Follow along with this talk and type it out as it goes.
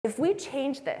If we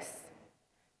change this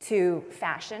to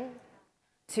fashion,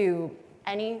 to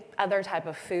any other type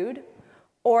of food,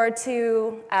 or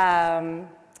to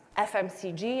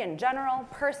FMCG in general,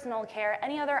 personal care,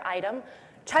 any other item,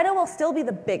 China will still be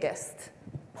the biggest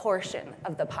portion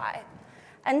of the pie.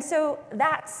 And so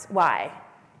that's why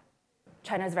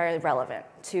China is very relevant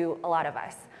to a lot of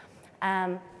us.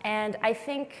 And I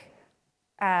think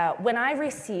when I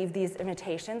receive these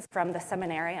invitations from the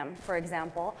seminarium, for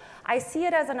example, I see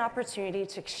it as an opportunity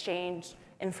to exchange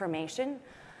information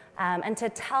and to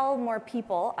tell more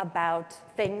people about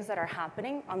things that are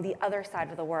happening on the other side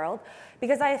of the world.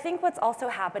 Because I think what's also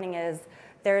happening is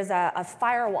there's a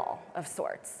firewall of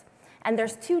sorts. And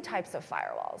there's two types of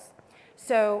firewalls.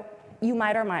 So you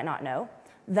might or might not know,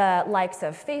 the likes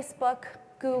of Facebook,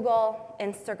 Google,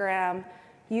 Instagram,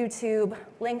 YouTube,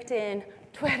 LinkedIn,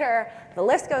 Twitter, the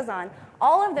list goes on.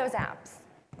 All of those apps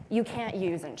you can't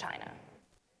use in China.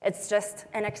 It's just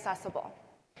inaccessible.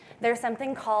 There's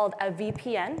something called a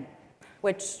VPN,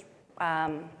 which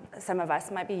some of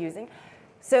us might be using.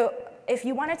 So if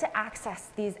you wanted to access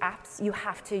these apps, you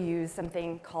have to use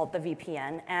something called the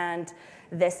VPN. And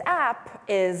this app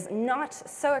is not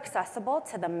so accessible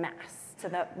to the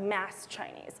mass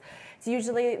Chinese. It's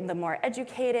usually the more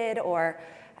educated or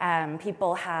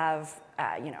people have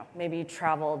maybe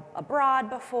traveled abroad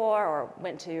before or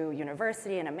went to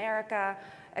university in America,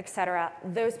 et cetera.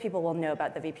 Those people will know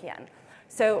about the VPN.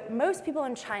 So most people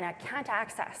in China can't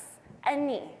access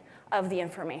any of the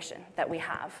information that we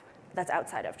have that's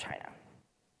outside of China.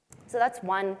 So that's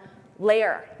one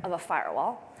layer of a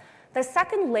firewall. The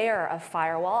second layer of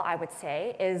firewall, I would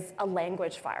say, is a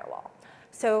language firewall.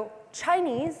 So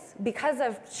Chinese, because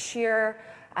of sheer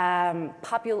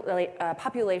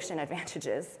population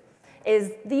advantages,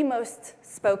 is the most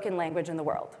spoken language in the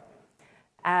world.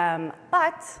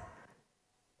 But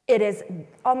it is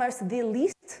almost the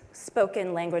least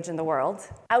spoken language in the world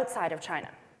outside of China,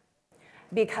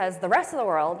 because the rest of the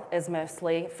world is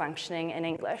mostly functioning in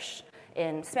English.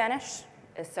 In Spanish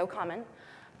is so common,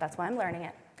 that's why I'm learning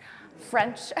it.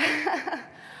 French.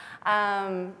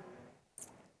 And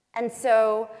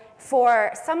so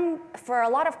for a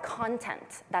lot of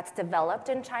content that's developed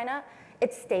in China,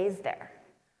 it stays there.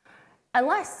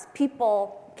 Unless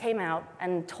people came out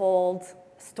and told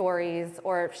stories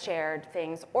or shared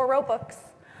things or wrote books.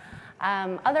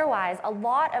 Otherwise, a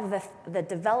lot of the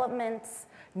developments,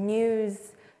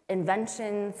 news,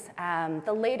 inventions,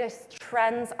 the latest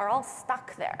trends are all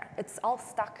stuck there. It's all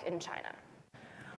stuck in China.